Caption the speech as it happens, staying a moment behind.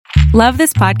Love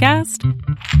this podcast?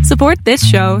 Support this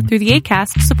show through the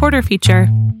Acast supporter feature.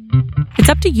 It's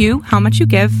up to you how much you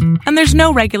give, and there's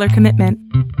no regular commitment.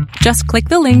 Just click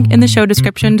the link in the show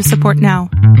description to support now.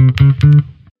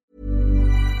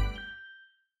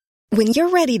 When you're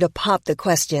ready to pop the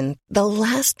question, the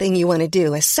last thing you want to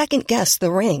do is second-guess the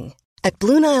ring. At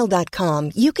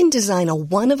BlueNile.com, you can design a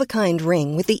one-of-a-kind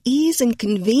ring with the ease and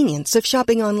convenience of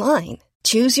shopping online.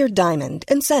 Choose your diamond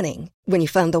and setting. When you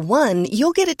find the one,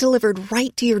 you'll get it delivered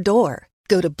right to your door.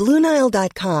 Go to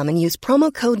BlueNile.com and use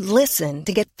promo code LISTEN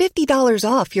to get $50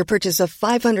 off your purchase of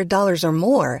 $500 or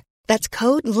more. That's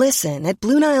code LISTEN at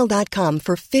BlueNile.com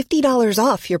for $50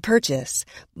 off your purchase.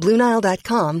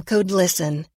 BlueNile.com, code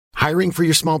LISTEN. Hiring for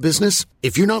your small business?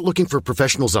 If you're not looking for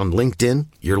professionals on LinkedIn,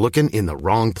 you're looking in the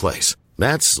wrong place.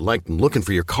 That's like looking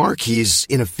for your car keys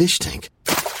in a fish tank.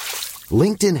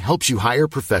 LinkedIn helps you hire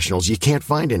professionals you can't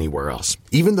find anywhere else,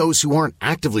 even those who aren't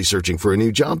actively searching for a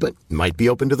new job but might be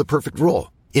open to the perfect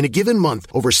role. In a given month,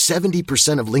 over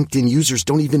 70% of LinkedIn users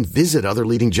don't even visit other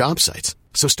leading job sites.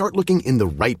 So start looking in the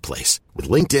right place. With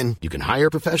LinkedIn, you can hire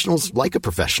professionals like a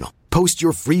professional. Post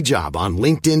your free job on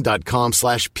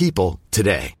linkedin.com/people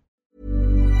today.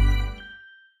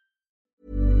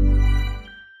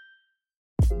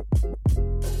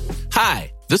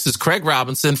 Hi, this is Craig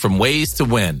Robinson from Ways to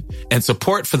Win, and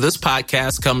support for this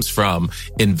podcast comes from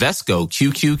Invesco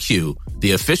QQQ,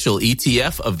 the official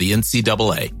ETF of the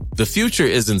NCAA. The future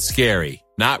isn't scary.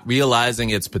 Not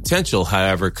realizing its potential,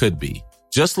 however, could be.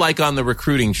 Just like on the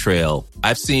recruiting trail,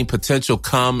 I've seen potential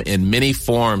come in many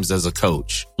forms as a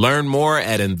coach. Learn more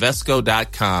at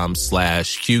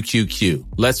Invesco.com/QQQ.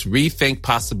 Let's rethink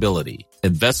possibility.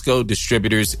 Invesco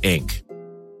Distributors, Inc.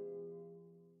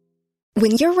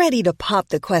 When you're ready to pop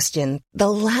the question, the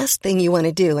last thing you want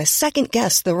to do is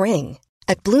second-guess the ring.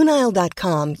 At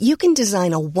BlueNile.com, you can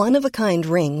design a one-of-a-kind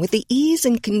ring with the ease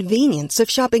and convenience of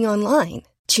shopping online.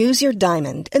 Choose your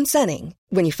diamond and setting.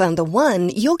 When you find the one,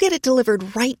 you'll get it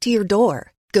delivered right to your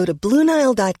door. Go to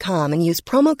BlueNile.com and use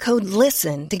promo code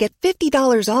LISTEN to get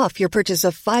 $50 off your purchase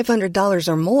of $500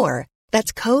 or more.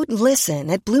 That's code LISTEN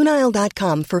at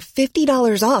BlueNile.com for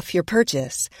 $50 off your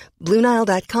purchase.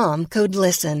 BlueNile.com, code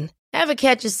LISTEN. Ever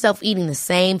catch yourself eating the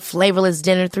same flavorless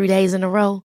dinner 3 days in a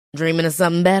row? Dreaming of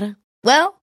something better?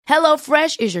 Well,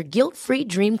 HelloFresh is your guilt-free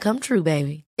dream come true,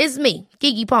 baby. It's me,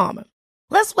 Keke Palmer.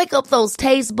 Let's wake up those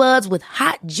taste buds with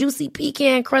hot, juicy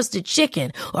pecan-crusted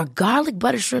chicken or garlic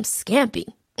butter shrimp scampi.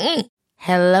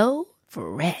 Hello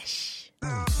Fresh.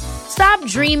 Stop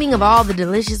dreaming of all the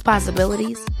delicious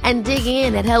possibilities and dig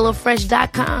in at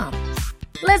HelloFresh.com.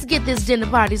 Let's get this dinner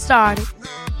party started.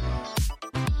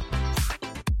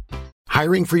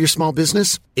 Hiring for your small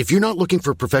business? If you're not looking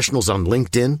for professionals on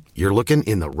LinkedIn, you're looking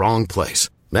in the wrong place.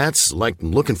 That's like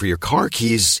looking for your car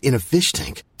keys in a fish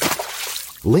tank.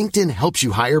 LinkedIn helps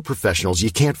you hire professionals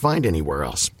you can't find anywhere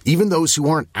else, even those who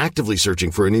aren't actively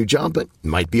searching for a new job but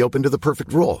might be open to the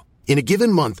perfect role. In a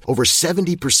given month, over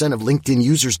 70% of LinkedIn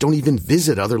users don't even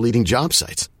visit other leading job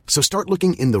sites. So start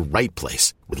looking in the right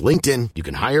place. With LinkedIn, you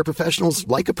can hire professionals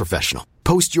like a professional.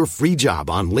 Post your free job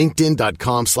on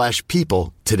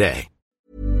linkedin.com/people today.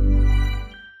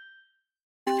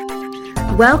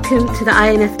 Welcome to the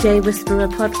INFJ Whisperer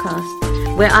podcast,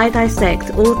 where I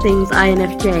dissect all things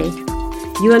INFJ.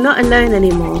 You are not alone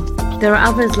anymore. There are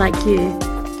others like you.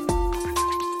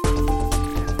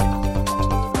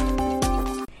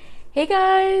 Hey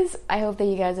guys, I hope that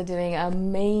you guys are doing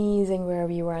amazing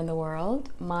wherever you are in the world.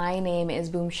 My name is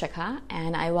Boom Shaka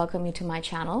and I welcome you to my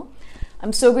channel.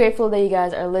 I'm so grateful that you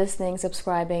guys are listening,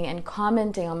 subscribing, and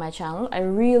commenting on my channel. I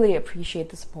really appreciate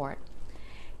the support.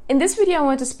 In this video, I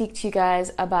want to speak to you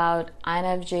guys about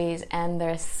INFJs and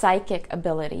their psychic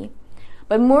ability.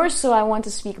 But more so, I want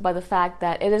to speak about the fact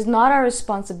that it is not our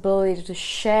responsibility to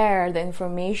share the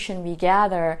information we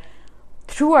gather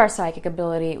through our psychic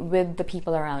ability with the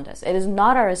people around us. It is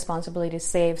not our responsibility to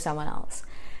save someone else.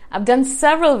 I've done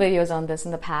several videos on this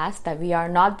in the past, that we are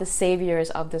not the saviors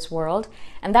of this world,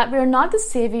 and that we are not the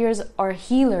saviors or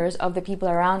healers of the people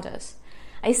around us.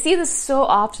 I see this so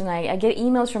often. I get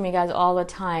emails from you guys all the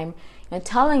time,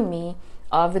 telling me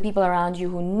of the people around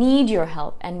you who need your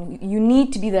help, and you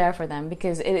need to be there for them,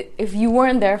 because if you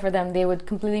weren't there for them, they would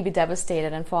completely be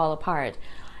devastated and fall apart.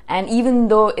 And even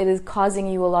though it is causing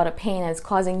you a lot of pain and it's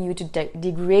causing you to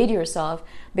degrade yourself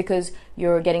because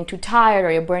you're getting too tired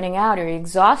or you're burning out or you're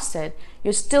exhausted,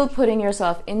 you're still putting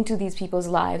yourself into these people's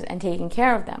lives and taking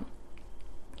care of them.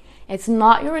 It's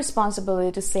not your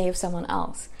responsibility to save someone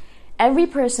else. Every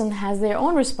person has their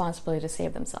own responsibility to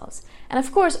save themselves. And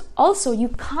of course, also, you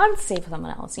can't save someone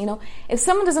else. If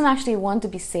someone doesn't actually want to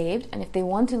be saved, and if they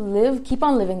want to keep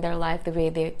on living their life the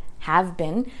way they have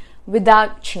been,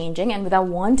 without changing and without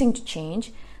wanting to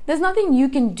change, there's nothing you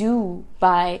can do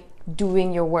by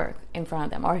doing your work in front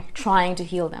of them or trying to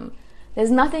heal them.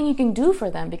 There's nothing you can do for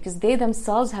them because they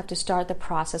themselves have to start the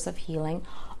process of healing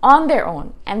on their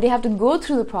own, and they have to go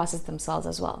through the process themselves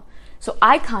as well. So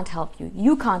I can't help you.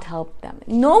 You can't help them.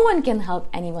 No one can help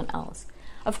anyone else.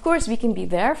 Of course, we can be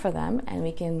there for them and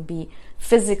we can be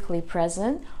physically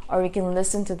present, or we can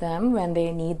listen to them when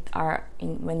they need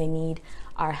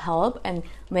our help, and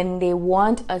when they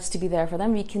want us to be there for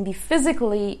them, we can be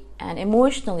physically and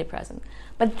emotionally present.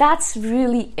 But that's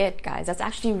really it, guys. That's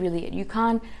actually really it. You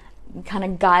can't kind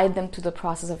of guide them to the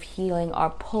process of healing or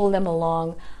pull them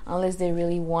along unless they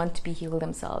really want to be healed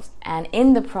themselves. And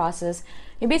in the process,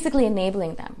 you're basically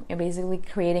enabling them. You're basically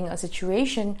creating a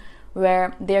situation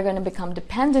where they're going to become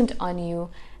dependent on you,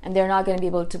 and they're not going to be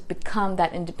able to become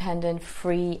that independent,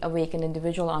 free, awakened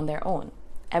individual on their own.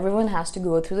 Everyone has to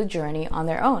go through the journey on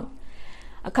their own.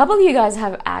 A couple of you guys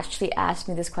have actually asked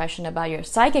me this question about your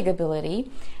psychic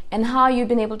ability and how you've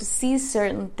been able to see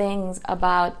certain things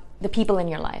about the people in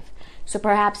your life. So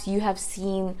perhaps you have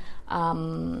seen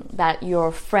that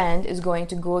your friend is going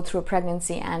to go through a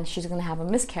pregnancy and she's going to have a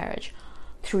miscarriage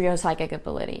through your psychic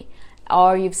ability.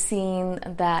 Or you've seen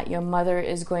that your mother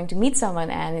is going to meet someone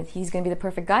and he's going to be the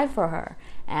perfect guy for her.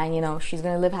 And, she's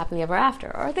going to live happily ever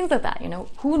after. Or things like that,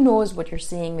 Who knows what you're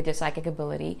seeing with your psychic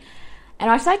ability. And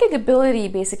our psychic ability,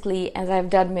 basically, as I've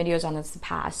done videos on this in the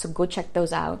past, so go check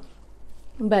those out.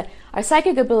 But our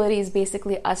psychic ability is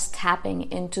basically us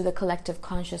tapping into the collective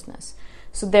consciousness.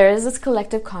 So there is this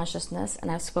collective consciousness, and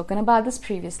I've spoken about this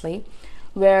previously,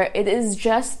 where it is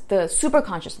just the super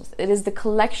consciousness. It is the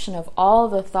collection of all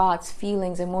the thoughts,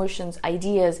 feelings, emotions,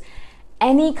 ideas,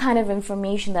 any kind of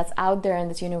information that's out there in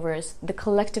this universe. The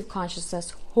collective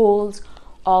consciousness holds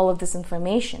all of this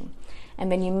information. And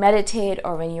when you meditate,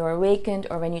 or when you're awakened,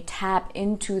 or when you tap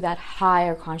into that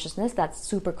higher consciousness, that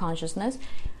super consciousness,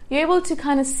 you're able to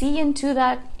kind of see into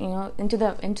that,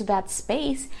 into that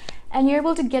space, and you're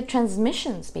able to get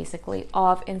transmissions, basically,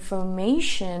 of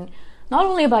information, not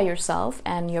only about yourself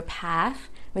and your path,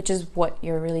 which is what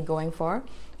you're really going for,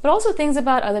 but also things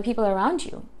about other people around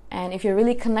you. And if you're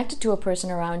really connected to a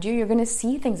person around you, you're going to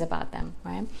see things about them,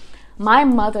 right? My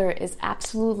mother is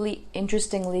absolutely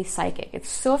interestingly psychic. It's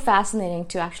so fascinating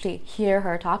to actually hear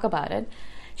her talk about it.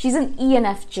 She's an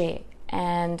ENFJ,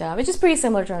 and which is pretty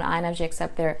similar to an INFJ,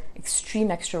 except they're extreme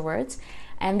extroverts,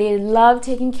 and they love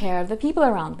taking care of the people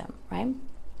around them, right?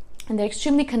 And they're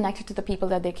extremely connected to the people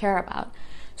that they care about.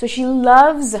 So she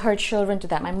loves her children to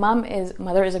death. My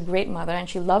mother is a great mother, and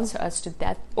she loves us to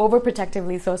death,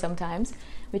 overprotectively so sometimes,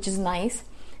 which is nice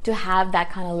to have that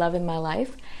kind of love in my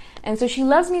life. And so she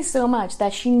loves me so much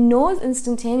that she knows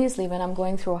instantaneously when I'm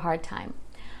going through a hard time.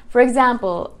 For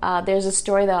example, there's a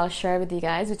story that I'll share with you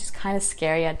guys, which is kind of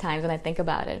scary at times when I think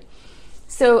about it.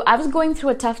 So I was going through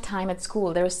a tough time at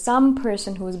school. There was some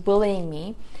person who was bullying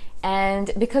me,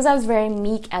 and because I was very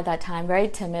meek at that time, very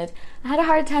timid, I had a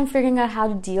hard time figuring out how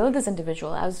to deal with this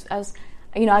individual.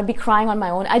 I'd be crying on my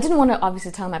own. I didn't want to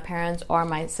obviously tell my parents or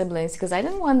my siblings because I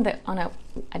didn't want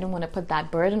to put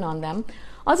that burden on them.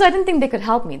 Also, I didn't think they could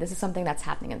help me. This is something that's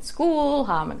happening in school.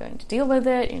 How am I going to deal with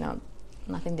it?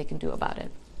 Nothing they can do about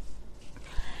it.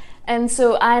 And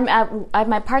so I'm at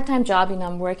my part-time job.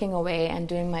 I'm working away and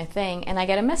doing my thing, and I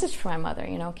get a message from my mother.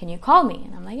 Can you call me?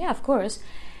 And I'm like, yeah, of course.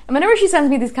 And whenever she sends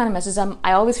me these kind of messages,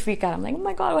 I always freak out. I'm like, oh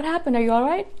my God, what happened? Are you all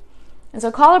right? And so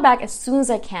I call her back as soon as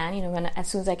I can. As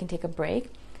soon as I can take a break.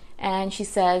 And she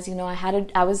says,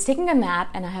 I was taking a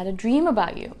nap and I had a dream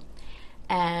about you.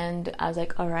 And I was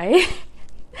like, all right.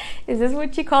 Is this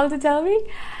what you called to tell me?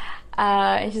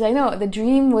 And she's like, no, the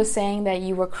dream was saying that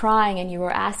you were crying and you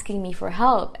were asking me for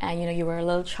help. And, you were a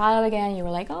little child again. You were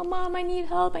like, oh, Mom, I need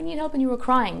help. And you were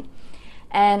crying.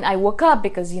 And I woke up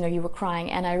because, you were crying.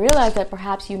 And I realized that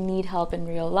perhaps you need help in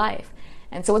real life.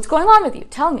 And so what's going on with you?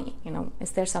 Tell me,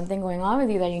 is there something going on with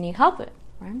you that you need help with,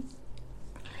 right?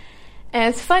 And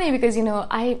it's funny because,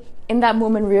 I, in that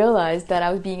moment, realized that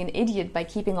I was being an idiot by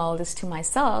keeping all this to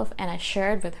myself, and I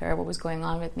shared with her what was going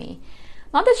on with me.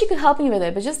 Not that she could help me with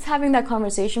it, but just having that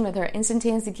conversation with her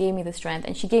instantaneously gave me the strength,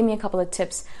 and she gave me a couple of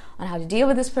tips on how to deal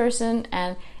with this person,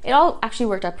 and it all actually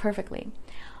worked out perfectly.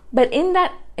 But in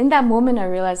that moment, I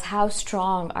realized how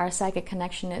strong our psychic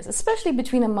connection is, especially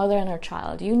between a mother and her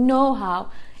child. You know how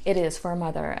it is for a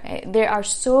mother. They are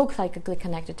so psychically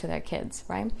connected to their kids,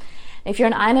 right? If you're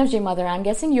an INFJ mother, I'm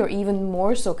guessing you're even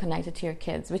more so connected to your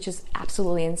kids, which is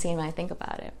absolutely insane when I think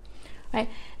about it, right?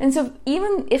 And so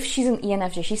even if she's an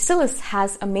ENFJ, she still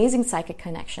has amazing psychic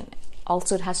connection.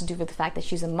 Also, it has to do with the fact that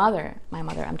she's a mother, my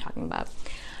mother I'm talking about.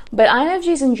 But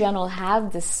INFJs in general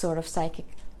have this sort of psychic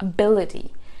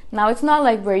ability Now, it's not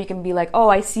like where you can be like, oh,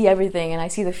 I see everything and I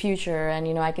see the future and,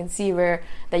 you know, I can see that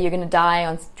you're going to die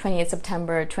on 28th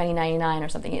September 2099 or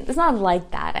something. It's not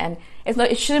like that, and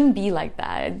it shouldn't be like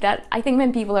that. I think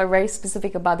when people are very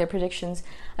specific about their predictions,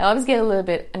 I always get a little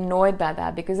bit annoyed by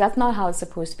that, because that's not how it's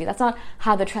supposed to be. That's not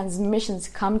how the transmissions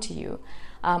come to you.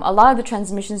 A lot of the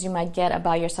transmissions you might get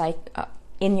about your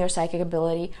in your psychic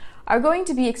ability are going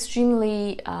to be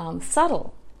extremely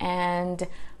subtle and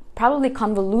probably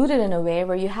convoluted in a way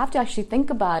where you have to actually think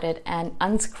about it and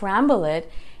unscramble it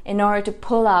in order to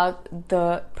pull out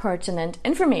the pertinent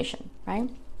information, right?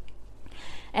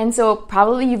 And so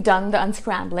probably you've done the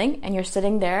unscrambling and you're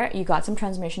sitting there, you got some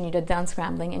transmission, you did the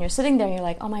unscrambling, and you're sitting there and you're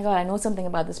like, oh my God, I know something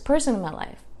about this person in my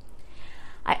life.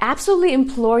 I absolutely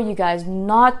implore you guys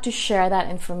not to share that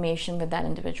information with that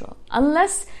individual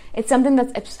unless it's something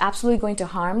that's absolutely going to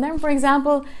harm them. For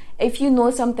example, if you know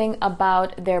something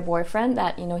about their boyfriend,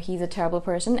 that, you know, he's a terrible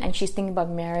person and she's thinking about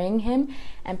marrying him,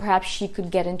 and perhaps she could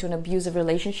get into an abusive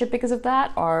relationship because of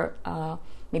that, or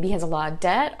maybe he has a lot of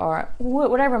debt, or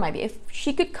whatever it might be. If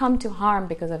she could come to harm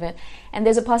because of it, and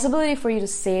there's a possibility for you to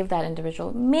save that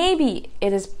individual, maybe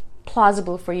it is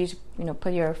plausible for you to, you know,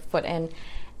 put your foot in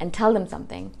and tell them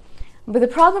something. But the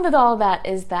problem with all that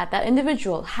is that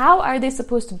individual, how are they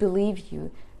supposed to believe you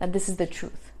that this is the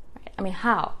truth? Right? I mean,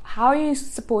 how? How are you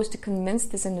supposed to convince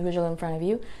this individual in front of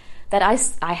you that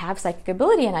I have psychic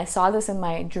ability and I saw this in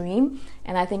my dream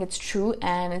and I think it's true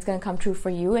and it's going to come true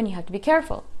for you and you have to be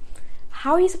careful?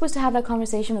 How are you supposed to have that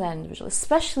conversation with that individual,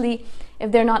 especially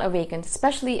if they're not awakened,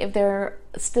 especially if they're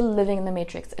still living in the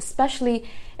matrix, especially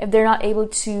if they're not able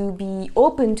to be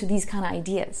open to these kind of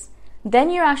ideas?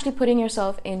 Then you're actually putting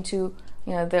yourself into,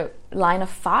 you know, the line of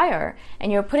fire,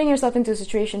 and you're putting yourself into a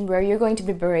situation where you're going to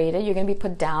be berated, you're going to be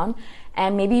put down,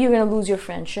 and maybe you're going to lose your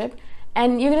friendship,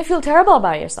 and you're going to feel terrible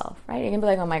about yourself, right? You're going to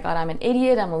be like, oh my God, I'm an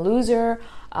idiot, I'm a loser,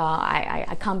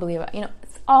 I can't believe it. You know,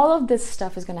 all of this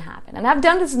stuff is going to happen. And I've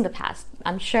done this in the past.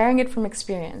 I'm sharing it from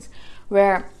experience,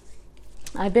 where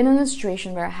I've been in a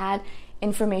situation where I had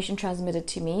information transmitted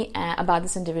to me about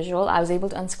this individual. I was able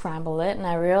to unscramble it, and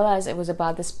I realized it was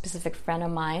about this specific friend of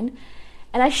mine,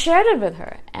 and I shared it with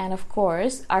her. And of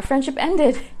course, our friendship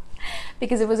ended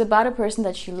because it was about a person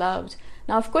that she loved.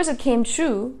 Now, of course, it came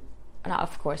true. Not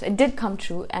of course, it did come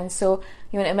true. And so,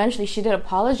 you know, eventually she did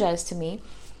apologize to me,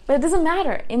 but it doesn't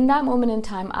matter. In that moment in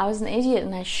time, I was an idiot,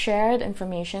 and I shared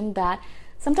information that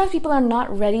sometimes people are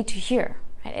not ready to hear.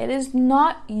 Right? It is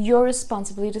not your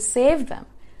responsibility to save them.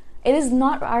 It is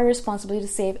not our responsibility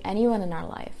to save anyone in our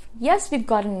life. Yes, we've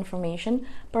gotten information.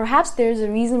 Perhaps there's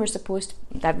a reason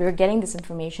that we're getting this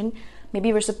information.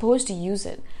 Maybe we're supposed to use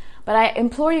it. But I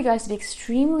implore you guys to be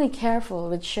extremely careful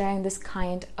with sharing this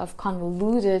kind of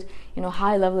convoluted, you know,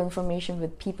 high-level information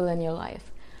with people in your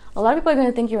life. A lot of people are going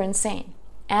to think you're insane.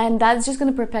 And that's just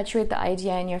going to perpetuate the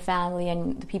idea in your family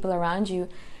and the people around you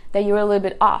that you're a little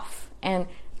bit off. And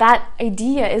that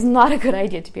idea is not a good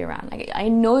idea to be around. Like, I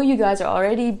know you guys are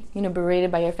already, you know,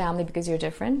 berated by your family because you're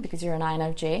different, because you're an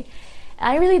INFJ. And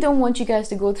I really don't want you guys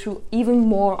to go through even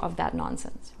more of that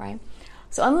nonsense, right?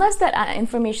 So unless that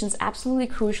information is absolutely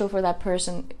crucial for that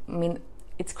person, I mean,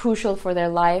 it's crucial for their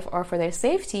life or for their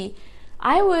safety,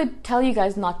 I would tell you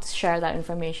guys not to share that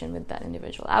information with that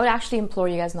individual. I would actually implore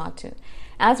you guys not to.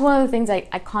 And that's one of the things I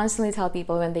constantly tell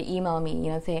people when they email me,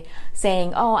 you know,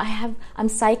 saying, oh, I'm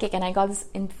psychic and I got this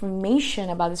information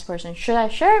about this person. Should I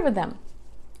share it with them?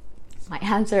 My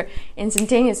answer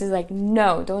instantaneous is like,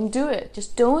 no, don't do it.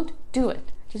 Just don't do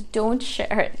it. Just don't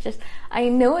share it. I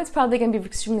know it's probably going to be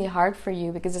extremely hard for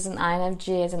you because as an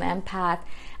INFJ, as an empath,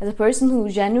 as a person who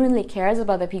genuinely cares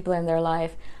about the people in their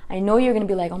life, I know you're going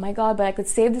to be like, oh my God, but I could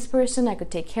save this person. I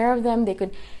could take care of them.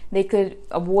 They could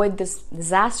avoid this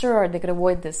disaster, or they could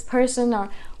avoid this person, or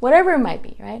whatever it might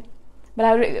be, right?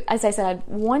 But as I said, I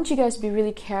want you guys to be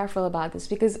really careful about this,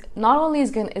 because not only is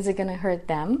it going to hurt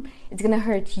them, it's going to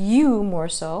hurt you more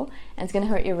so, and it's going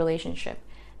to hurt your relationship.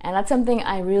 And that's something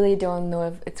I really don't know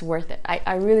if it's worth it.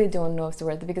 I really don't know if it's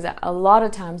worth it, because a lot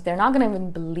of times they're not going to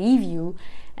even believe you,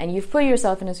 and you've put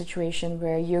yourself in a situation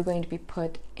where you're going to be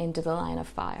put into the line of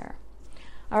fire.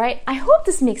 All right, I hope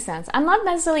this makes sense. I'm not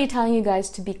necessarily telling you guys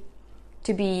to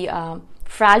be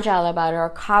fragile about it or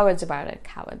cowards about it.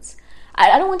 Cowards.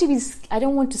 I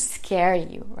don't want to scare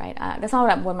you, right? That's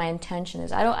not what my intention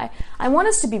is. I want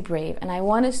us to be brave, and I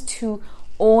want us to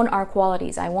own our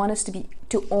qualities. I want us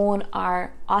to own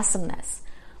our awesomeness,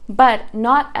 but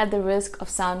not at the risk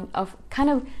of kind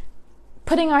of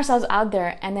putting ourselves out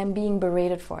there and then being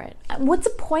berated for it. What's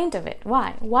the point of it?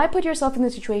 Why? Why put yourself in a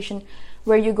situation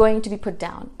where you're going to be put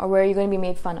down or where you're going to be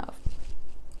made fun of?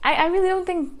 I really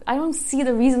don't see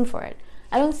the reason for it.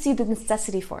 I don't see the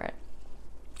necessity for it.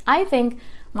 I think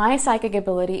my psychic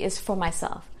ability is for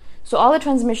myself. So all the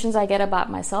transmissions I get about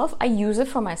myself, I use it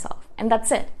for myself. And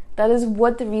that's it. That is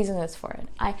what the reason is for it.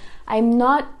 I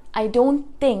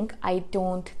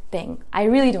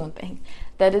really don't think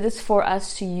that it is for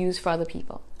us to use for other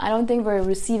people. I don't think we're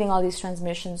receiving all these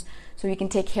transmissions so we can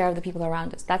take care of the people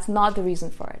around us. That's not the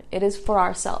reason for it. It is for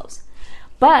ourselves.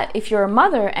 But if you're a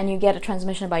mother and you get a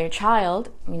transmission about your child,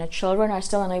 children are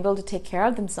still unable to take care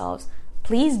of themselves,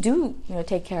 please do,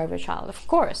 take care of your child, of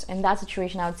course. In that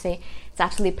situation, I would say it's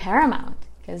absolutely paramount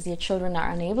because your children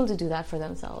are unable to do that for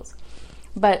themselves.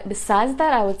 But besides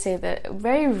that, I would say that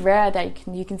very rare that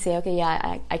you can say, okay,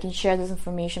 yeah, I can share this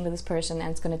information with this person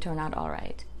and it's going to turn out all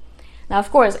right. Now,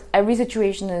 of course, every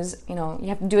situation is, you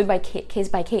have to do it by case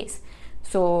by case.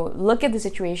 So look at the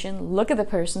situation, look at the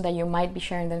person that you might be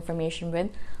sharing the information with,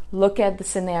 look at the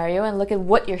scenario and look at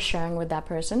what you're sharing with that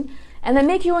person, and then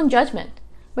make your own judgment.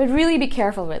 But really be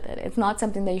careful with it. It's not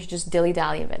something that you should just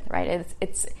dilly-dally with, right?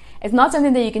 It's not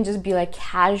something that you can just be like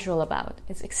casual about.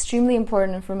 It's extremely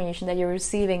important information that you're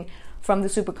receiving from the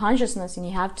superconsciousness, and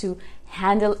you have to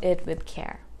handle it with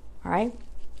care, all right?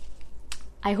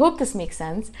 I hope this makes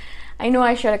sense. I know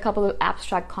I shared a couple of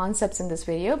abstract concepts in this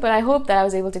video, but I hope that I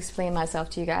was able to explain myself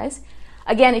to you guys.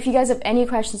 Again, if you guys have any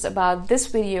questions about this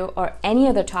video or any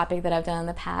other topic that I've done in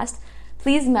the past,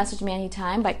 please message me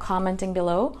anytime by commenting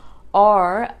below,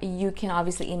 or you can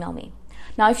obviously email me.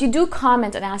 Now, if you do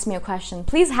comment and ask me a question,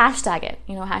 please hashtag it.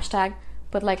 Hashtag,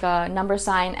 put like a number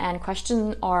sign and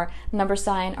question, or number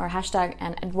sign or hashtag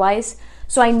and advice.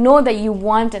 So I know that you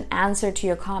want an answer to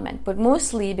your comment, but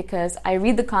mostly because I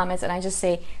read the comments and I just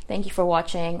say, thank you for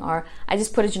watching, or I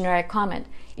just put a generic comment.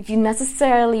 If you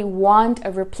necessarily want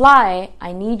a reply,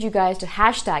 I need you guys to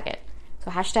hashtag it.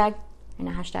 So hashtag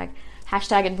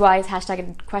advice,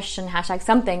 hashtag question, hashtag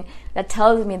something that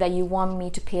tells me that you want me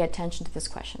to pay attention to this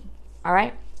question. All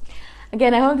right?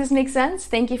 Again, I hope this makes sense.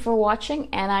 Thank you for watching,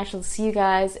 and I shall see you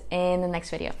guys in the next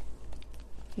video.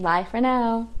 Bye for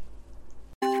now.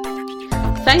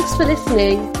 Thanks for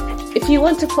listening. If you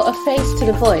want to put a face to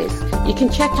the voice, you can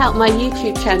check out my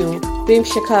YouTube channel, Boom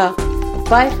Shikha.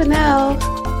 Bye for now.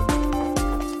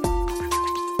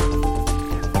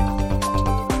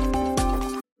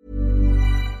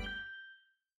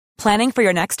 Planning for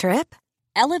your next trip?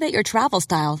 Elevate your travel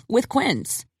style with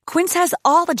Quince. Quince has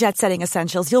all the jet-setting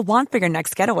essentials you'll want for your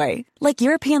next getaway, like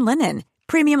European linen,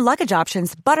 premium luggage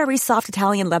options, buttery soft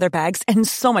Italian leather bags, and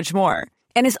so much more.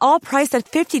 And is all priced at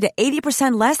 50 to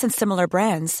 80% less than similar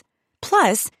brands.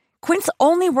 Plus, Quince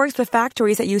only works with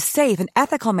factories that use safe and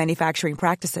ethical manufacturing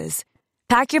practices.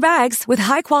 Pack your bags with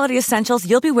high-quality essentials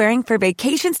you'll be wearing for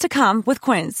vacations to come with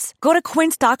Quince. Go to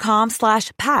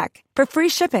quince.com/pack for free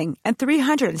shipping and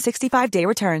 365-day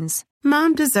returns.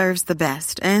 Mom deserves the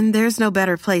best, and there's no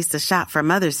better place to shop for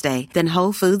Mother's Day than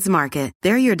Whole Foods Market.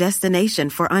 They're your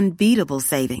destination for unbeatable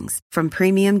savings, from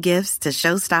premium gifts to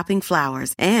show-stopping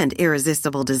flowers and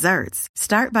irresistible desserts.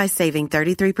 Start by saving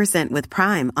 33% with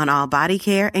Prime on all body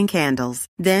care and candles.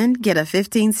 Then get a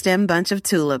 15-stem bunch of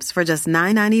tulips for just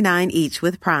 $9.99 each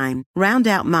with Prime. Round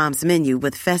out Mom's menu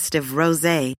with festive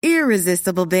rosé,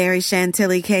 irresistible berry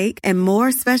chantilly cake, and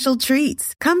more special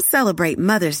treats. Come celebrate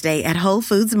Mother's Day at Whole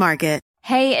Foods Market.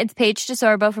 Hey, it's Paige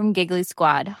DeSorbo from Giggly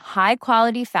Squad. High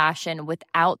quality fashion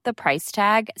without the price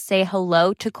tag. Say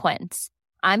hello to Quince.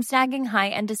 I'm snagging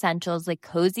high-end essentials like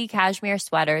cozy cashmere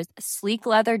sweaters, sleek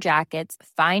leather jackets,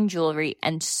 fine jewelry,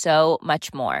 and so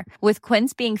much more. With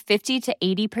Quince being 50 to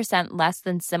 80% less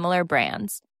than similar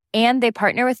brands. And they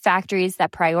partner with factories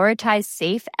that prioritize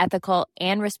safe, ethical,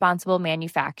 and responsible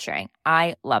manufacturing.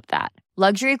 I love that.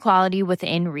 Luxury quality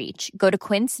within reach. Go to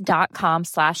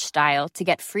quince.com/style to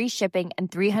get free shipping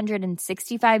and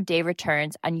 365-day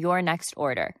returns on your next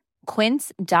order.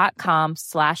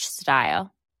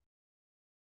 Quince.com/style.